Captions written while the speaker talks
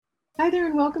Hi there,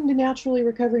 and welcome to Naturally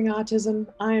Recovering Autism.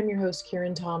 I am your host,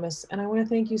 Karen Thomas, and I want to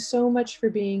thank you so much for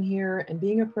being here and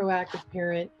being a proactive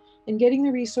parent and getting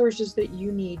the resources that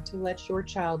you need to let your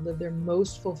child live their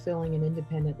most fulfilling and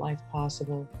independent life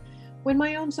possible. When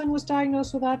my own son was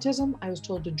diagnosed with autism, I was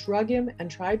told to drug him and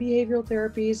try behavioral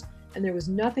therapies, and there was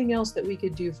nothing else that we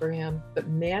could do for him but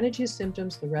manage his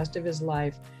symptoms the rest of his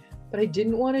life. But I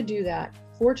didn't want to do that.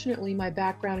 Fortunately, my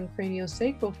background in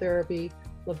craniosacral therapy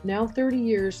of now 30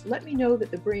 years let me know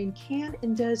that the brain can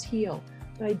and does heal,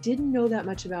 but I didn't know that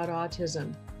much about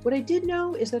autism. What I did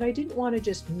know is that I didn't want to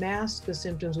just mask the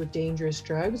symptoms with dangerous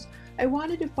drugs. I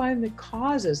wanted to find the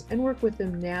causes and work with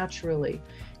them naturally.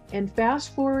 And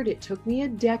fast forward, it took me a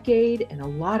decade and a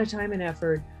lot of time and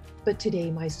effort, but today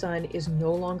my son is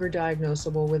no longer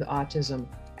diagnosable with autism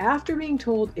after being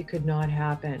told it could not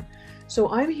happen. So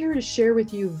I'm here to share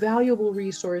with you valuable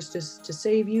resources to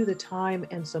save you the time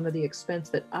and some of the expense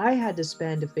that I had to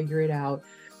spend to figure it out,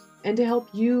 and to help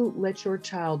you let your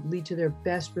child lead to their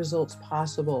best results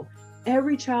possible.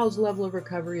 Every child's level of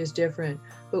recovery is different,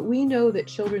 but we know that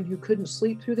children who couldn't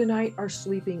sleep through the night are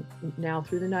sleeping now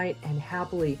through the night and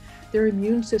happily. Their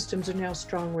immune systems are now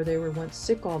strong where they were once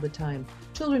sick all the time.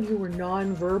 Children who were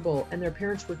nonverbal and their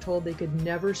parents were told they could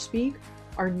never speak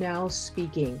are now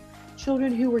speaking.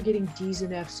 Children who were getting D's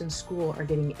and F's in school are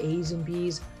getting A's and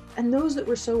B's. And those that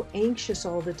were so anxious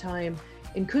all the time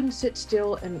and couldn't sit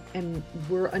still and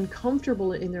were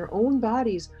uncomfortable in their own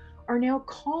bodies are now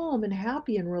calm and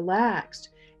happy and relaxed.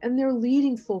 And they're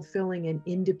leading fulfilling and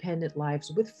independent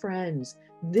lives with friends.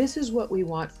 This is what we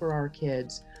want for our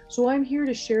kids. So I'm here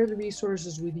to share the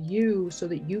resources with you so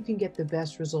that you can get the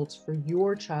best results for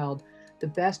your child, the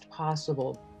best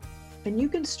possible. And you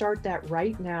can start that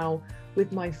right now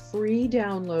with my free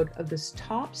download of the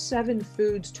top 7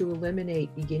 foods to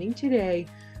eliminate beginning today,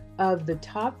 of the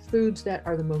top foods that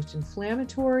are the most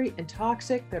inflammatory and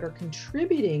toxic that are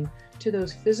contributing to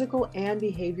those physical and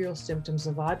behavioral symptoms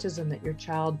of autism that your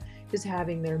child is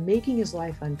having that are making his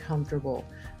life uncomfortable.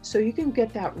 So you can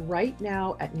get that right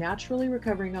now at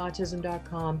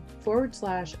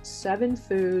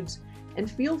naturallyrecoveringautism.com/7foods. And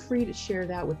feel free to share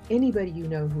that with anybody you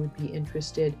know who would be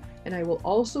interested. And I will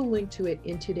also link to it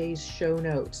in today's show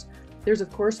notes. There's,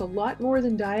 of course, a lot more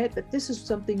than diet, but this is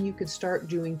something you could start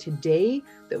doing today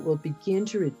that will begin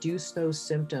to reduce those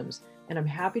symptoms. And I'm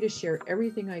happy to share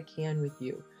everything I can with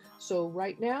you. So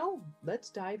right now, let's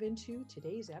dive into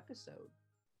today's episode.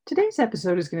 Today's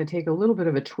episode is going to take a little bit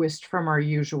of a twist from our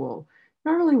usual.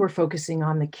 Normally, we're focusing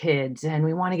on the kids and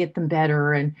we want to get them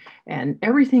better, and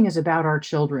everything is about our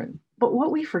children. But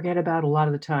what we forget about a lot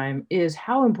of the time is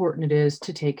how important it is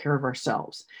to take care of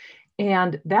ourselves.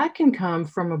 And that can come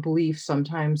from a belief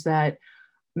sometimes that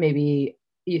maybe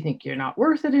you think you're not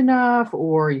worth it enough,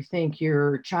 or you think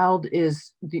your child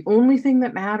is the only thing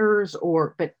that matters,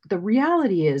 but the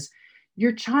reality is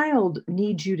your child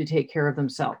needs you to take care of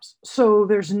themselves. So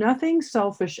there's nothing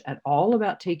selfish at all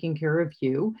about taking care of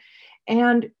you.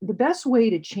 And the best way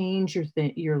to change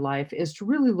your life is to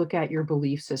really look at your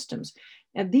belief systems.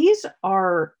 And these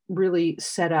are really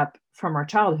set up from our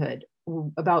childhood.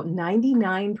 About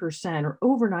 99% or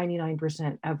over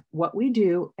 99% of what we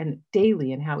do and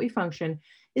daily and how we function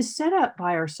is set up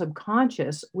by our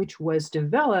subconscious, which was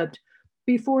developed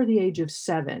before the age of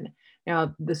 7.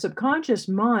 Now, the subconscious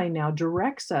mind now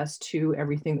directs us to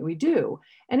everything that we do.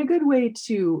 And a good way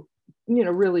to,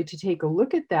 really to take a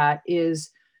look at that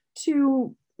is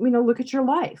to, look at your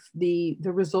life, the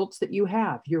results that you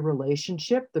have, your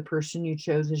relationship, the person you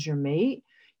chose as your mate,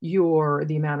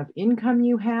 the amount of income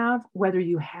you have, whether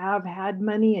you have had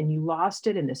money and you lost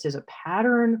it and this is a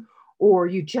pattern, or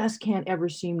you just can't ever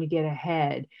seem to get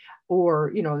ahead, or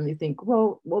and you think,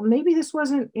 well maybe this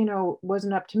wasn't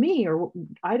up to me, or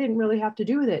I didn't really have to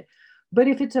do with it. But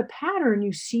if it's a pattern,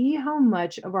 you see how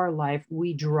much of our life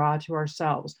we draw to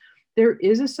ourselves. There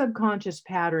is a subconscious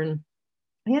pattern.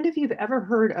 And if you've ever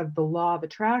heard of the law of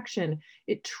attraction,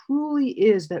 it truly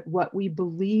is that what we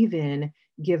believe in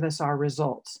give us our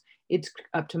results. It's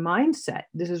up to mindset.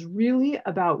 This is really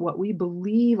about what we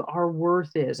believe our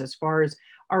worth is as far as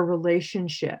our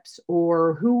relationships,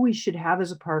 or who we should have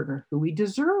as a partner, who we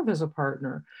deserve as a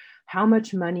partner, how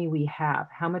much money we have,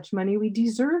 how much money we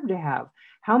deserve to have,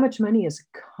 how much money is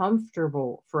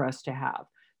comfortable for us to have.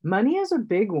 Money is a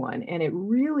big one, and it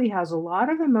really has a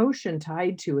lot of emotion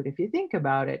tied to it. If you think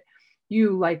about it,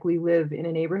 you likely live in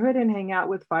a neighborhood and hang out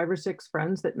with 5 or 6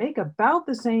 friends that make about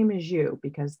the same as you,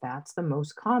 because that's the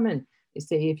most common. They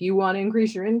say if you want to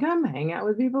increase your income, hang out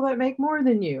with people that make more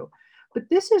than you. But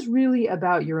this is really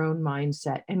about your own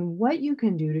mindset and what you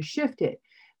can do to shift it.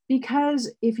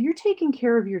 Because if you're taking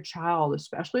care of your child,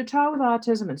 especially a child with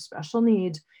autism and special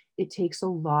needs, it takes a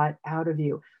lot out of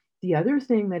you. The other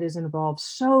thing that is involved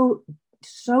so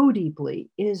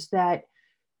deeply is that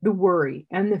the worry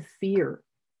and the fear.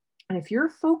 And if you're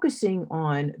focusing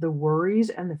on the worries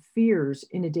and the fears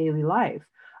in a daily life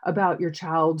about your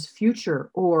child's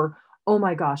future, or, oh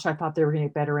my gosh, I thought they were going to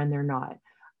get better and they're not.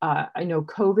 I know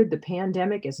COVID, the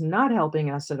pandemic, is not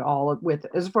helping us at all with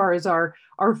as far as our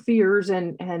fears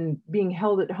and being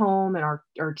held at home, and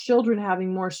our children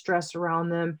having more stress around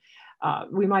them.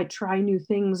 We might try new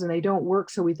things and they don't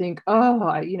work. So we think,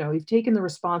 you've taken the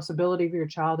responsibility of your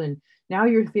child, and now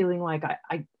you're feeling like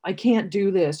I can't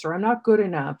do this, or I'm not good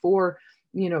enough, or,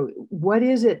 what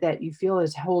is it that you feel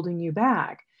is holding you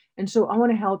back? And so I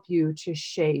want to help you to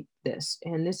shape this.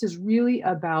 And this is really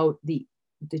about the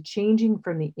changing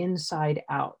from the inside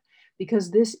out, because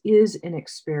this is an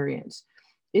experience.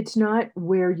 It's not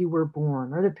where you were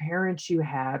born or the parents you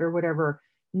had or whatever.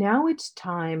 Now it's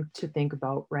time to think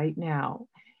about right now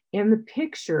and the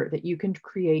picture that you can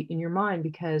create in your mind,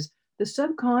 because the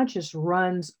subconscious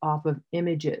runs off of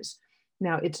images.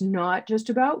 Now, it's not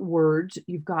just about words.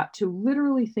 You've got to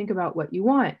literally think about what you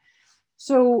want.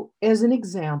 So, as an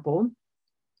example,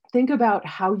 think about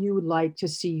how you would like to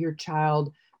see your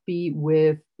child be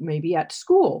with, maybe at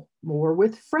school, or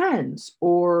with friends,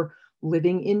 or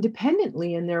living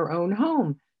independently in their own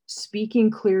home, speaking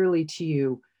clearly to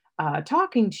you,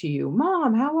 talking to you,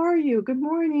 mom, how are you? Good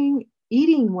morning,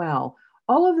 eating well.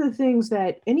 All of the things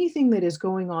that anything that is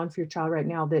going on for your child right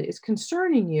now that is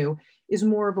concerning you is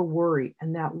more of a worry.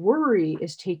 And that worry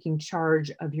is taking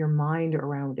charge of your mind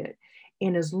around it.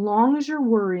 And as long as you're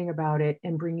worrying about it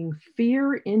and bringing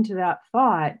fear into that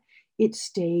thought, it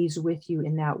stays with you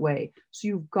in that way. So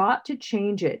you've got to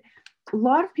change it. A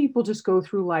lot of people just go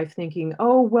through life thinking,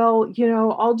 oh, well,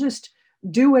 I'll just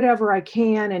do whatever I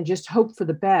can and just hope for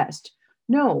the best.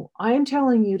 No, I am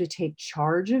telling you to take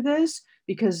charge of this,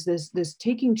 because this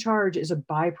taking charge is a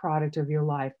byproduct of your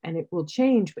life, and it will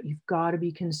change, but you've got to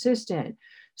be consistent.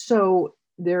 So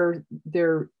there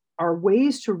are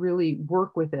ways to really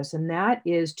work with this, and that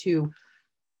is to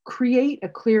create a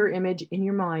clear image in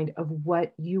your mind of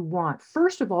what you want.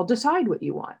 First of all, decide what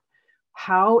you want.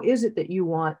 How is it that you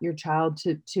want your child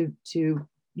to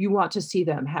you want to see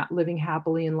them living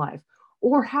happily in life?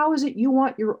 Or how is it you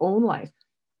want your own life?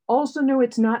 Also know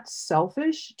it's not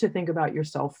selfish to think about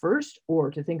yourself first,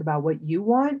 or to think about what you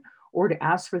want, or to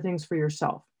ask for things for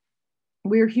yourself.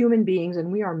 We're human beings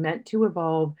and we are meant to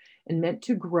evolve and meant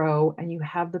to grow, and you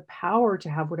have the power to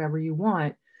have whatever you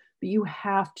want, but you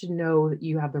have to know that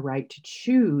you have the right to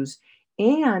choose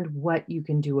and what you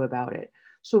can do about it.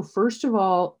 So first of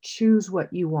all, choose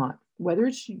what you want, whether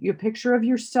it's your picture of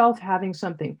yourself having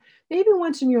something. Maybe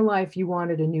once in your life you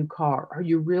wanted a new car, or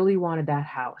you really wanted that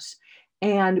house.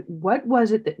 And what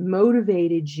was it that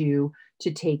motivated you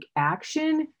to take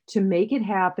action, to make it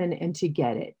happen, and to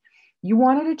get it? You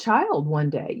wanted a child one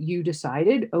day. You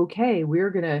decided, okay, we're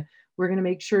going to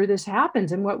make sure this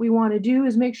happens. And what we want to do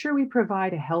is make sure we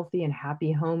provide a healthy and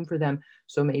happy home for them.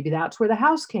 So maybe that's where the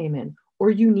house came in. Or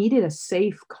you needed a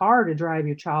safe car to drive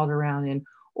your child around in.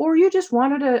 Or you just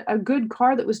wanted a good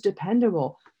car that was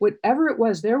dependable. Whatever it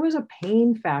was, there was a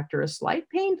pain factor, a slight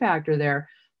pain factor there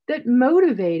that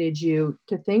motivated you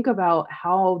to think about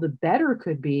how the better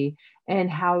could be and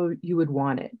how you would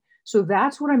want it. So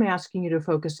that's what I'm asking you to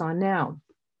focus on now.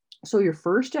 So your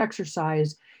first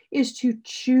exercise is to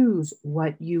choose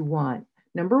what you want.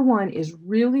 Number one is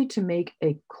really to make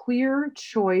a clear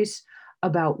choice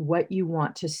about what you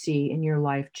want to see in your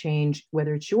life change,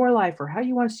 whether it's your life or how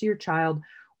you want to see your child,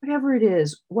 whatever it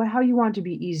is, how you want to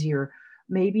be easier.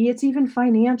 Maybe it's even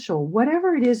financial,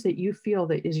 whatever it is that you feel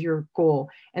that is your goal.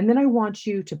 And then I want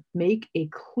you to make a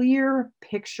clear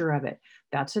picture of it.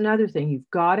 That's another thing. You've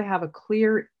got to have a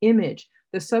clear image.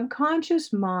 The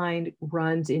subconscious mind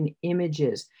runs in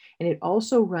images, and it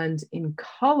also runs in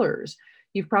colors.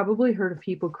 You've probably heard of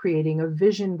people creating a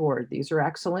vision board. These are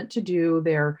excellent to do.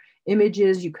 They're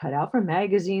images you cut out from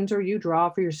magazines or you draw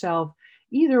for yourself.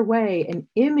 Either way, an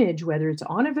image, whether it's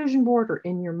on a vision board or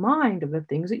in your mind of the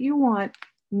things that you want,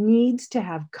 needs to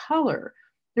have color.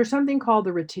 There's something called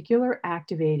the reticular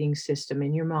activating system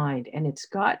in your mind, and it's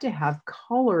got to have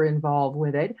color involved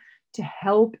with it to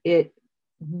help it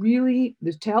really,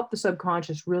 to help the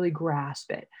subconscious really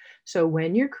grasp it. So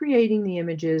when you're creating the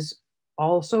images,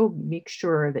 also make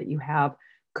sure that you have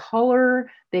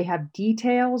color, they have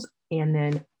details, and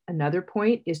then another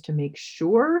point is to make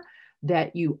sure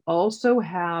that you also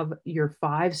have your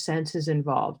five senses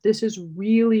involved. This is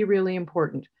really, really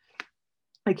important.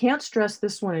 I can't stress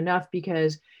this one enough,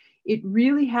 because it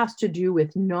really has to do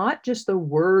with not just the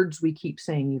words we keep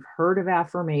saying. You've heard of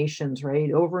affirmations,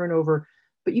 right? Over and over.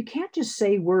 but you can't just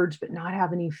say words but not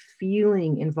have any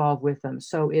feeling involved with them.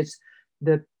 So it's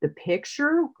the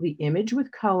picture, the image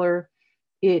with color.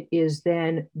 It is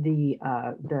then the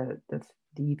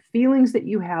feelings that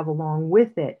you have along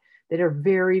with it that are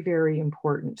very, very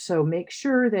important. So make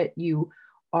sure that you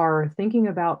are thinking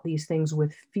about these things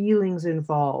with feelings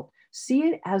involved. See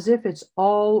it as if it's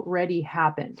already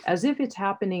happened, as if it's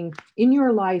happening in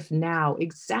your life now,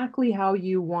 exactly how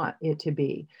you want it to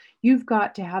be. You've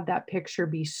got to have that picture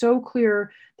be so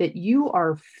clear that you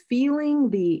are feeling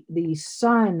the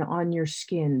sun on your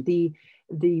skin,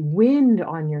 the wind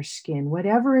on your skin,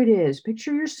 whatever it is.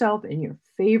 Picture yourself in your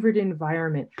favorite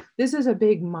environment. This is a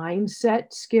big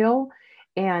mindset skill,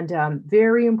 and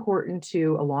very important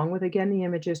to, along with again the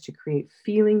images, to create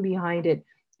feeling behind it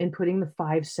and putting the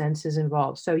five senses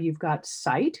involved. So you've got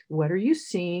sight, what are you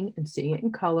seeing, and seeing it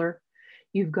in color.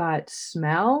 You've got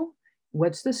smell,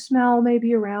 what's the smell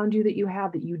maybe around you that you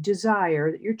have that you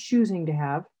desire, that you're choosing to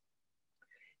have.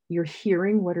 You're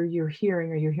hearing, what are you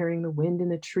hearing? Are you hearing the wind in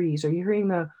the trees? Are you hearing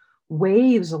the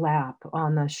waves lap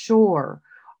on the shore?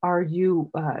 What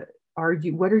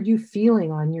are you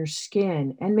feeling on your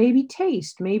skin? And maybe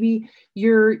taste, maybe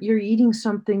you're eating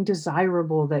something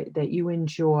desirable that you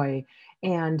enjoy.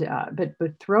 And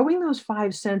but throwing those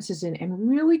five senses in and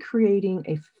really creating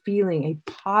a feeling,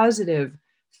 a positive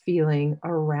feeling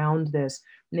around this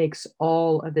makes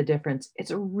all of the difference. It's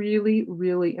really,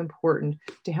 really important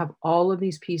to have all of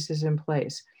these pieces in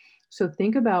place. So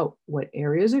think about what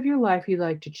areas of your life you'd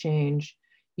like to change.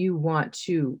 You want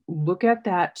to look at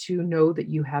that to know that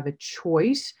you have a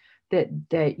choice,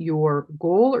 that your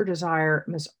goal or desire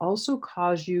must also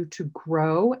cause you to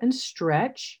grow and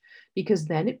stretch, because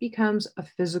then it becomes a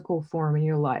physical form in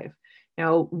your life.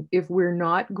 Now, if we're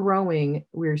not growing,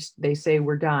 they say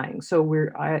we're dying. So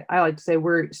I like to say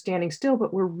we're standing still,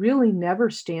 but we're really never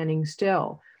standing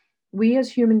still. We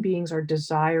as human beings we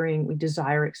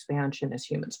desire expansion as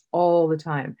humans all the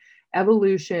time.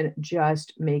 Evolution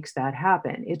just makes that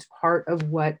happen. It's part of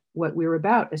what we're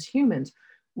about as humans.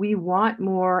 We want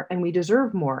more and we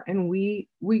deserve more, and we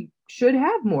should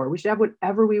have more. We should have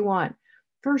whatever we want.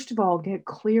 First of all, get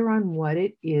clear on what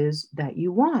it is that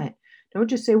you want. Don't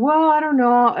just say, well, I don't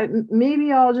know,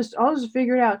 maybe I'll just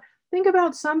figure it out. Think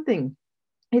about something.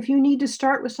 If you need to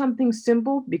start with something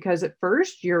simple, because at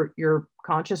first your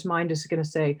conscious mind is going to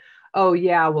say, oh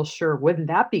yeah, well sure, wouldn't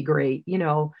that be great,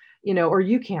 or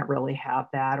you can't really have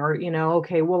that, or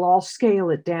okay, well, I'll scale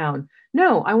it down.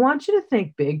 No, I want you to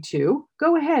think big too.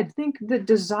 Go ahead, think the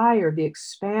desire, the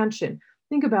expansion.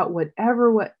 Think about what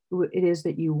it is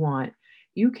that you want.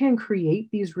 You can create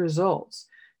these results.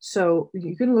 So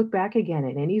you can look back again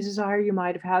at any desire you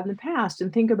might have had in the past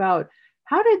and think about,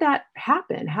 how did that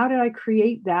happen? How did I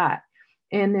create that?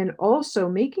 And then also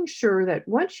making sure that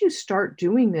once you start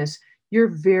doing this, you're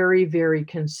very, very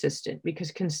consistent, because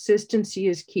consistency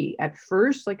is key. At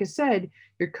first, like I said,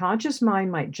 your conscious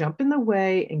mind might jump in the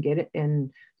way and get it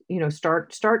and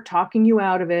start talking you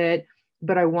out of it.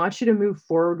 But I want you to move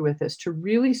forward with this, to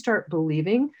really start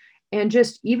believing. And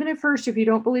just, even at first, if you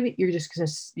don't believe it, you're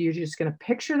just gonna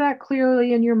picture that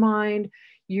clearly in your mind.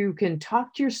 You can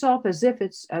talk to yourself as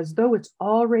though it's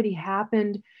already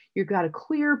happened. You've got a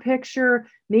clear picture.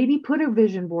 Maybe put a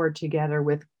vision board together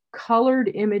with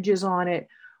colored images on it.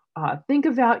 Think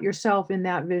about yourself in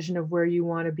that vision of where you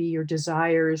want to be, your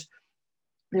desires.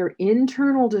 They're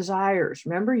internal desires.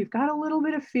 Remember, you've got a little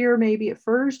bit of fear maybe at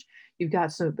first. You've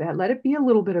got some, let it be a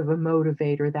little bit of a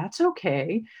motivator. That's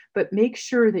okay. But make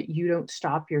sure that you don't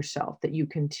stop yourself, that you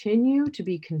continue to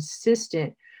be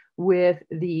consistent with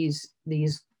these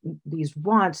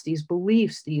wants, these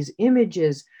beliefs, these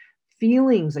images,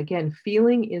 feelings. Again,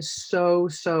 feeling is so,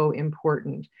 so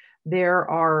important. There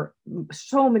are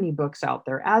so many books out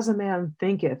there. As a Man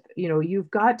Thinketh,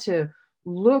 you've got to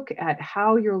look at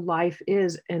how your life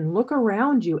is and look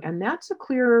around you. And that's a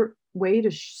clear way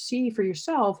to see for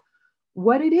yourself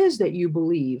what it is that you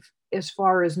believe, as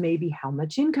far as maybe how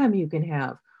much income you can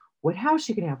have, what house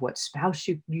you can have, what spouse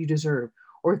you deserve,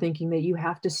 or thinking that you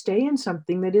have to stay in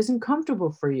something that isn't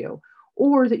comfortable for you,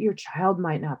 or that your child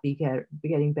might not be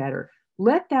getting better.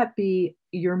 Let that be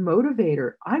your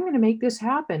motivator. I'm going to make this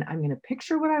happen. I'm going to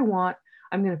picture what I want.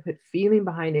 I'm going to put feeling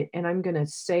behind it, and I'm going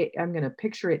to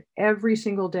picture it every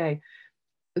single day.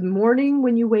 The morning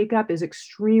when you wake up is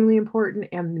extremely important,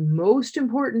 and the most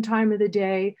important time of the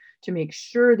day to make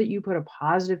sure that you put a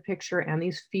positive picture and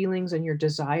these feelings and your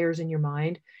desires in your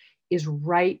mind is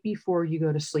right before you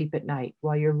go to sleep at night.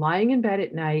 While you're lying in bed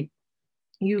at night,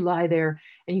 you lie there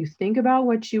and you think about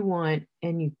what you want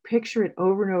and you picture it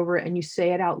over and over and you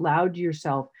say it out loud to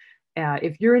yourself.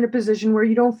 If you're in a position where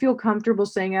you don't feel comfortable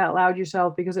saying it out loud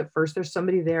yourself, because at first there's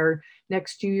somebody there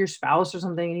next to you, your spouse or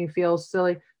something, and you feel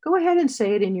silly, go ahead and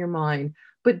say it in your mind.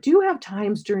 But do have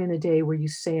times during the day where you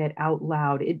say it out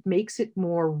loud. It makes it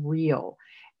more real.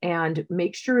 And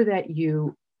make sure that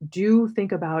you do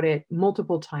think about it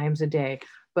multiple times a day.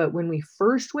 But when we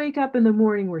first wake up in the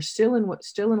morning, we're still in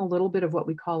a little bit of what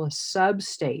we call a sub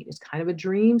state. It's kind of a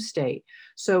dream state.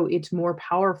 So it's more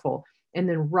powerful. And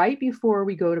then right before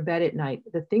we go to bed at night,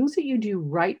 the things that you do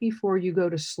right before you go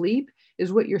to sleep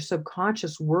is what your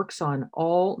subconscious works on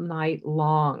all night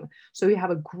long. So you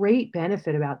have a great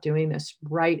benefit about doing this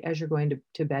right as you're going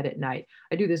to bed at night.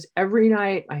 I do this every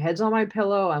night. My head's on my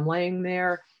pillow. I'm laying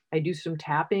there. I do some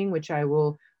tapping, which I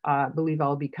will believe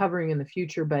I'll be covering in the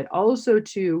future, but also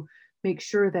to make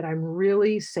sure that I'm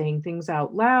really saying things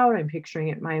out loud. I'm picturing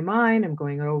it in my mind. I'm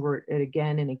going over it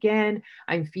again and again.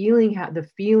 I'm feeling the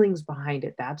feelings behind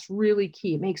it. That's really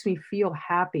key. It makes me feel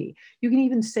happy. You can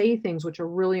even say things which are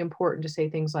really important to say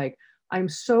things like, I'm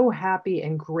so happy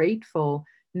and grateful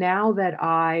now that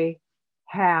I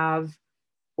have,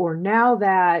 or now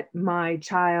that my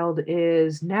child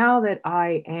is, now that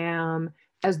I am,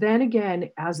 as then again,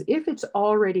 as if it's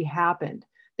already happened,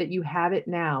 that you have it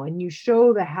now, and you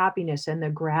show the happiness and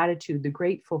the gratitude, the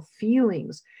grateful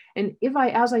feelings. And if I,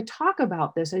 as I talk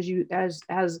about this,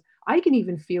 as I can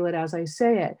even feel it as I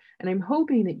say it, and I'm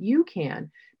hoping that you can,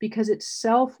 because it's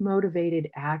self-motivated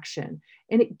action.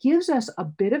 And it gives us a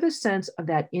bit of a sense of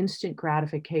that instant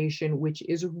gratification, which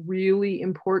is really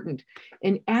important.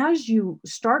 And as you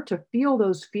start to feel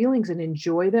those feelings and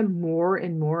enjoy them more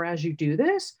and more as you do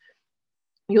this,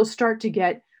 you'll start to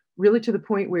get really to the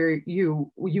point where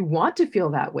you want to feel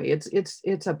that way.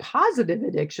 It's a positive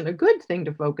addiction, a good thing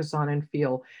to focus on and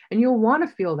feel, and you'll want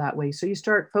to feel that way. So you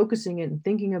start focusing it and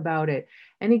thinking about it.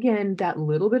 And again, that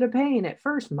little bit of pain at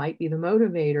first might be the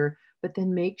motivator, but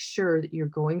then make sure that you're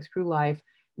going through life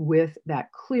with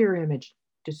that clear image.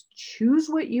 Just choose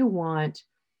what you want,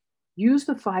 use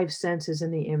the five senses in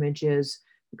the images,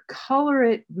 color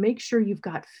it, make sure you've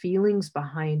got feelings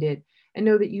behind it, and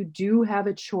know that you do have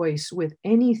a choice with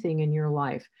anything in your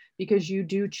life, because you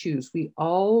do choose. We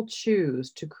all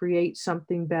choose to create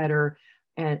something better,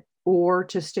 and or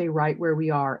to stay right where we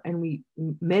are. And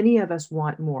many of us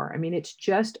want more. I mean, it's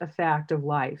just a fact of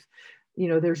life.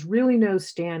 There's really no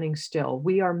standing still.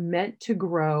 We are meant to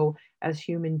grow as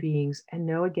human beings. And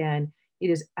know again, it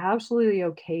is absolutely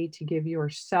okay to give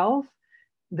yourself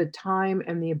the time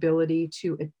and the ability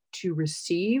to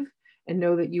receive, and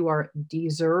know that you are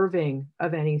deserving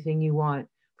of anything you want.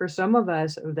 For some of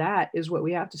us, that is what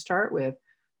we have to start with,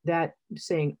 that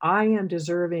saying, I am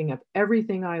deserving of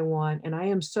everything I want, and I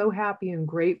am so happy and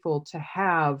grateful to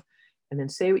have, and then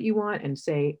say what you want, and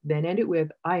then end it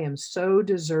with, I am so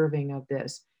deserving of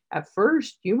this. At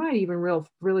first, you might even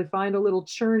really find a little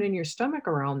churn in your stomach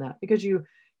around that, because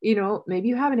maybe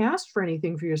you haven't asked for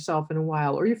anything for yourself in a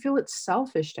while, or you feel it's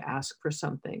selfish to ask for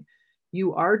something.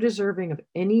 You are deserving of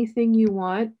anything you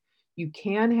want. You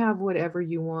can have whatever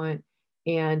you want.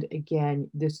 And again,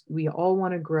 we all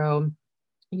want to grow.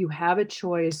 You have a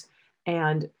choice,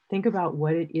 and think about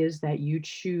what it is that you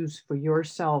choose for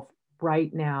yourself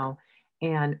right now,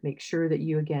 and make sure that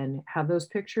you again have those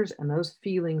pictures and those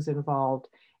feelings involved,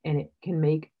 and it can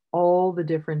make all the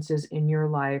differences in your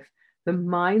life. The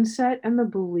mindset and the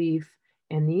belief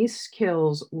and these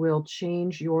skills will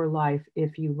change your life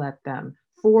if you let them,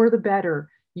 for the better.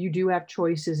 You do have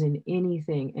choices in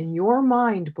anything, and your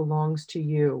mind belongs to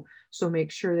you. So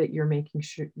make sure that you're making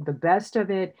sure the best of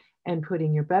it, and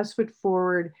putting your best foot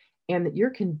forward, and that you're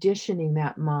conditioning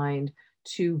that mind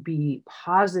to be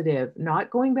positive, not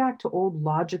going back to old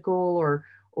logical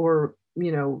or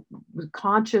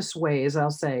conscious ways.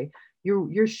 I'll say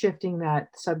you're shifting that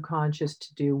subconscious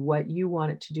to do what you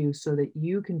want it to do, so that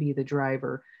you can be the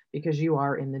driver, because you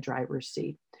are in the driver's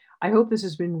seat. I hope this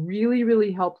has been really,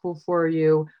 really helpful for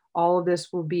you. All of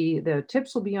the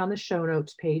tips will be on the show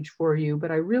notes page for you, but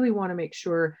I really want to make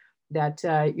sure that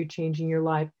you're changing your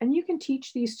life, and you can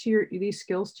teach these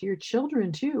skills to your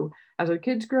children too. As our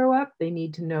kids grow up, they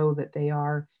need to know that they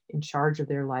are in charge of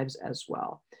their lives as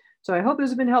well. So I hope this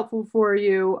has been helpful for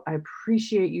you. I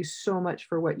appreciate you so much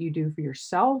for what you do for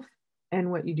yourself, and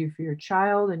what you do for your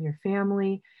child and your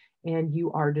family, and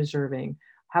you are deserving.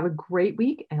 Have a great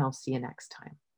week, and I'll see you next time.